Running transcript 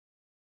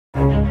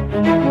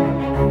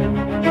Hey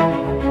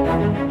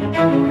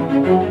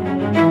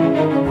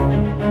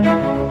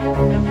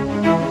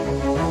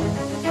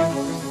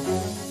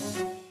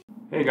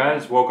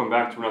guys, welcome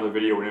back to another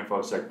video with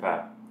InfoSec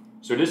Pat.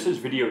 So this is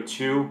video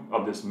 2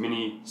 of this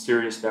mini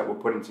series that we're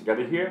putting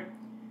together here.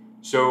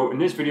 So in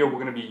this video we're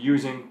going to be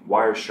using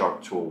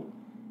WireShark tool.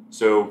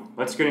 So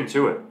let's get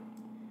into it.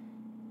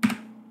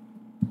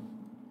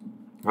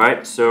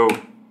 Alright, so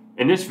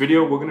in this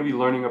video we're going to be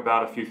learning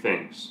about a few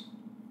things.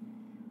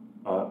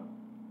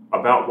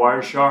 About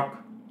WireShark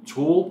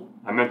tool,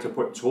 I meant to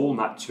put tool,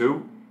 not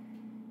two.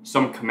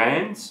 Some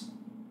commands,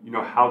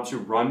 how to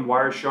run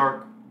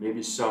WireShark,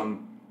 maybe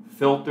some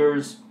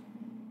filters.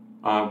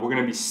 We're going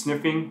to be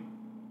sniffing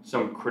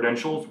some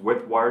credentials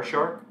with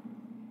WireShark,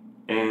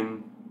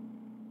 and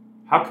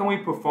how can we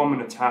perform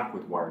an attack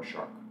with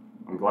WireShark?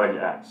 I'm glad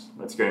you asked.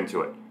 Let's get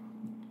into it.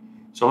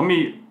 So let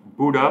me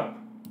boot up.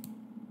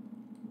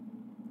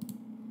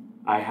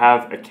 I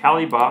have a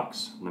Kali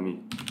box. Let me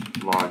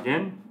log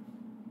in.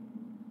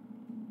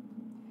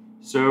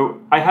 So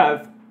I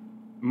have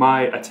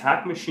my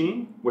attack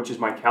machine, which is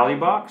my Kali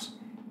box,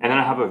 and then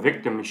I have a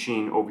victim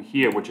machine over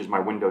here, which is my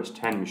Windows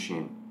 10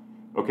 machine.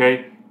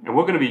 Okay, and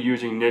we're going to be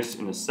using this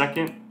in a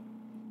second.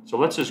 So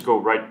let's just go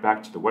right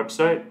back to the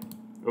website.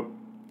 Oh,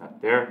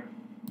 not there.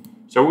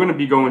 So we're going to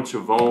be going to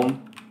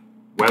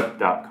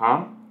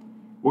vulnweb.com.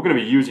 We're going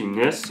to be using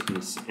this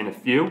in a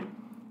few.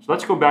 So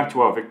let's go back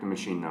to our victim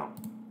machine now.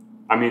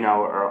 I mean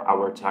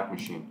our attack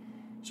machine.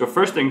 So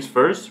first things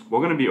first, we're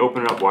going to be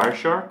opening up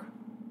WireShark.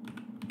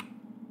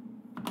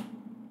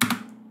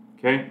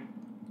 Okay.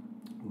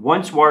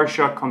 Once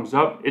WireShark comes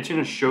up, it's going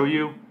to show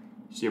you.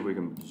 See if we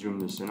can zoom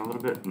this in a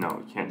little bit.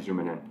 No, we can't zoom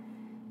it in.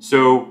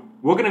 So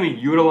we're going to be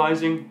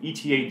utilizing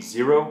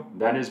ETH0.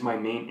 That is my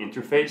main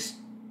interface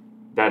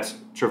that's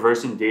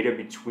traversing data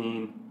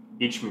between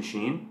each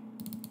machine.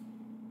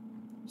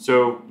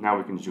 So now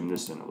we can zoom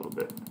this in a little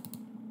bit.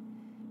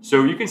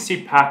 So you can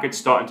see packets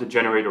starting to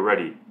generate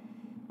already.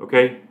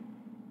 Okay,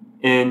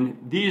 and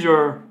these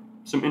are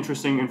some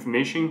interesting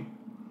information.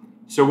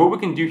 So what we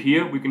can do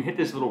here, we can hit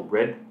this little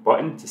red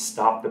button to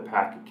stop the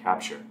packet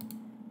capture.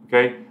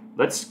 Okay,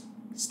 let's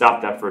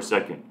stop that for a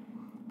second.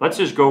 Let's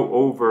just go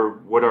over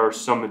what are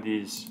some of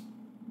these.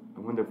 I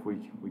wonder if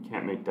we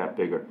can't make that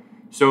bigger.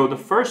 So the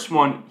first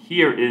one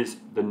here is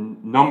the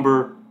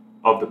number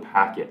of the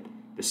packet,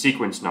 the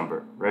sequence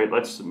number, right?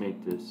 Let's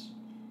make this.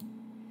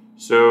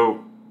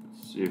 So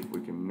let's see if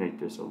we can make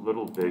this a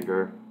little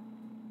bigger.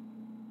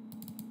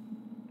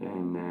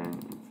 And then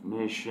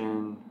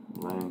information,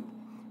 length.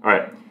 All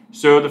right.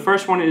 So the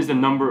first one is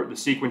the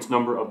sequence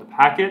number of the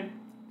packet.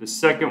 The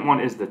second one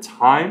is the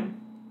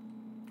time,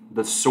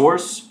 the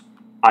source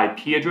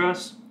IP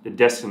address, the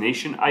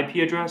destination IP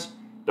address,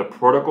 the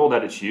protocol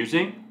that it's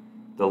using,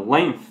 the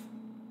length,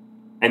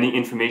 and the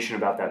information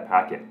about that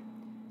packet.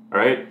 All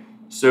right.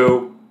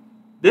 So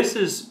this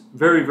is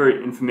very,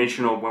 very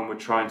informational when we're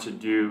trying to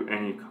do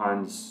any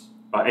kind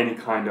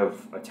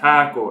of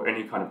attack or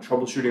any kind of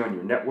troubleshooting on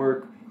your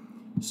network.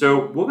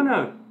 So we're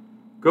gonna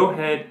go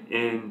ahead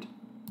and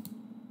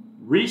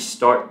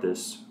restart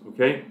this,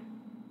 okay?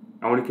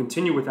 I want to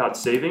continue without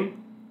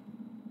saving,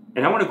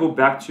 and I want to go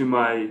back to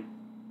my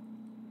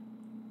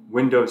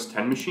Windows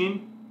 10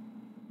 machine.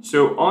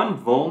 So on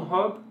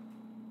VulnWeb,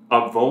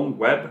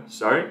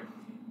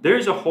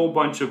 there's a whole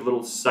bunch of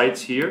little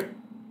sites here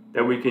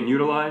that we can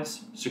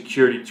utilize.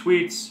 Security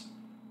tweets,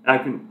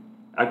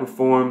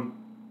 Acroform,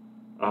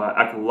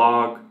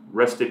 Acrolog,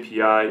 REST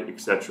API,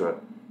 etc.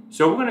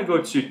 So we're going to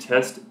go to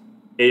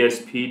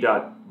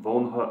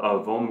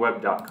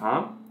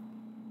testasp.vulnweb.com.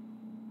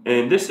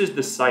 And this is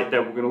the site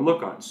that we're going to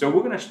look on. So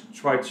we're going to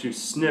try to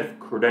sniff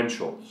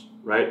credentials,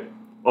 right,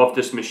 off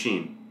this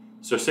machine.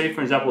 So say,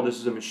 for example, this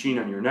is a machine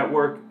on your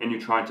network and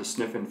you're trying to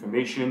sniff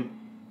information.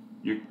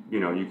 You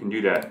can do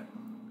that.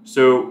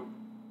 So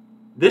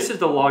this is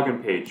the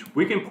login page.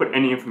 We can put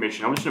any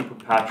information. I'm just going to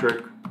put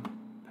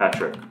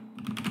Patrick.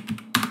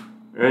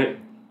 Right?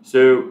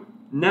 So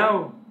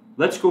now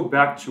let's go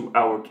back to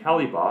our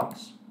Kali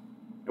box.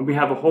 And we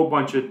have a whole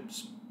bunch of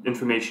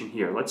information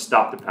here. Let's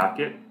stop the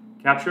packet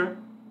capture.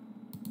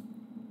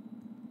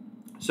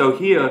 So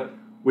here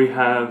we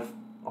have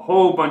a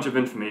whole bunch of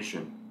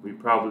information.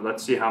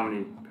 Let's see how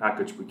many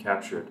packets we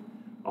captured.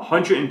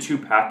 102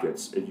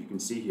 packets, as you can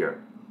see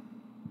here.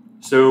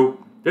 So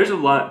there's a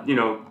lot,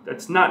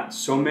 that's not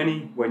so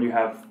many when you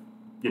have,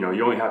 you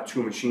only have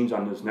 2 machines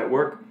on this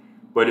network.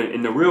 But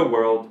in the real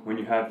world, when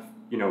you have,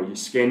 you're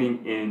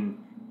scanning in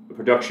a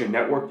production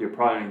network, you're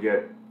probably going to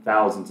get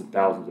thousands and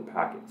thousands of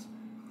packets.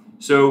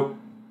 So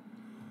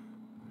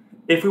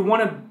if we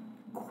want to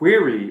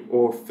query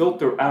or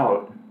filter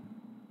out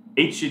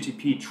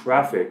HTTP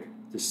traffic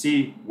to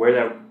see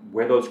where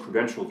those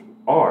credentials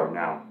are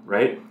now,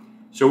 right?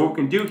 So what we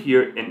can do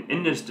here, and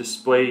in this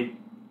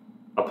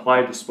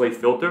apply display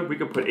filter, we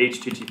can put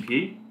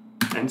HTTP,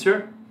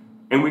 enter,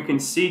 and we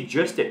can see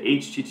just the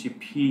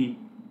HTTP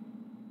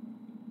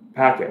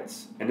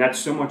packets. And that's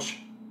so much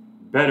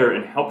better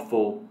and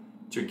helpful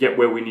to get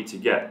where we need to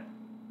get,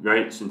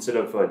 right? So instead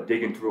of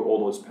digging through all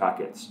those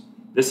packets.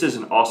 This is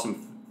an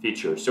awesome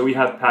feature. So we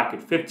have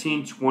packet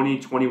 15, 20,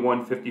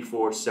 21,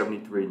 54,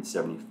 73, and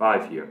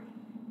 75 here,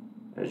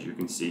 as you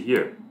can see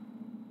here.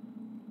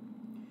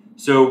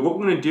 So what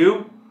we're going to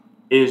do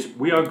is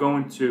we are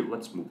going to,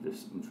 let's move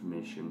this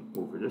information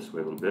over this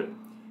way a little bit.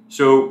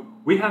 So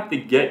we have to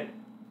get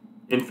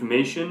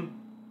information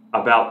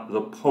about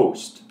the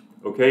post,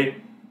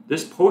 okay?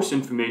 This post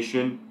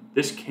information,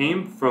 this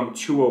came from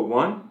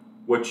 201,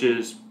 which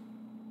is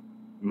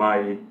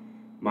my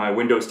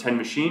Windows 10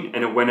 machine,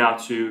 and it went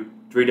out to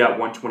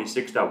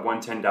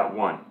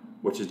 3.126.110.1,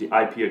 which is the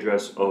IP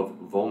address of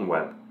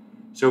VulnWeb.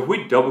 So if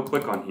we double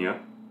click on here,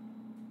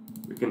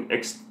 we can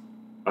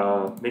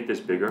make this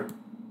bigger.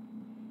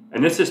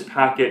 And this is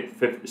packet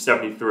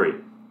 73.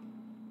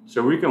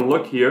 So we can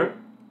look here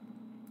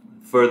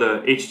for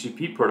the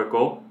HTTP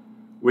protocol.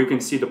 We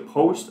can see the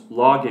post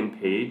login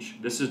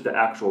page. This is the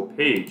actual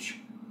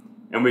page.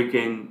 And we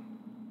can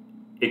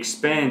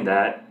expand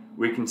that.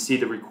 We can see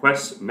the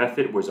request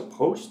method was a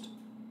post.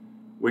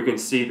 We can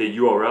see the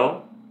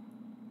URL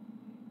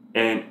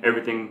and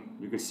everything.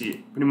 You can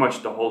see pretty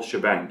much the whole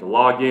shebang, the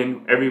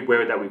login,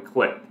 everywhere that we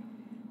clicked.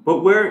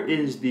 But where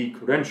is the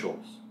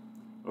credentials?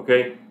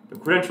 Okay, the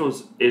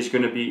credentials is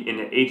going to be in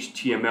an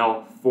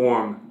HTML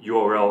form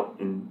URL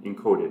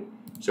encoded.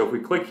 So if we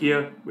click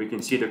here, we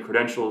can see the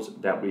credentials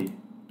that we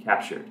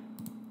captured.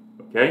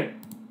 Okay,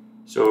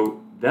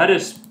 so that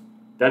is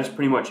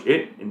pretty much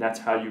it, and that's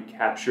how you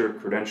capture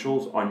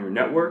credentials on your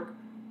network.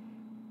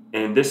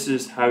 And this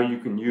is how you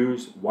can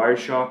use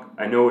WireShark.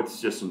 I know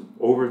it's just an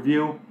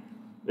overview.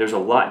 There's a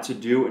lot to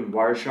do in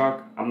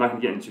WireShark. I'm not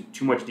going to get into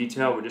too much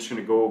detail. We're just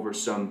going to go over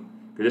some,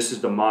 because this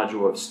is the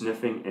module of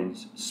sniffing and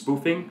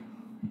spoofing.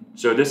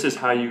 So this is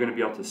how you're going to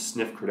be able to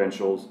sniff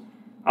credentials.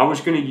 I was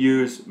going to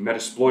use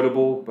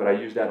Metasploitable, but I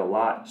use that a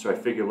lot. So I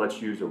figured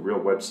let's use a real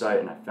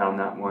website, and I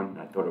found that one, and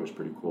I thought it was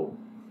pretty cool.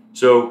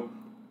 So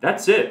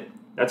that's it.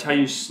 That's how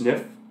you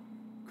sniff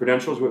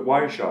credentials with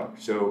WireShark.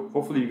 So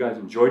hopefully you guys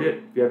enjoyed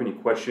it. If you have any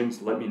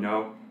questions, let me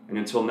know. And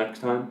until next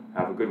time,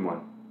 have a good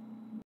one.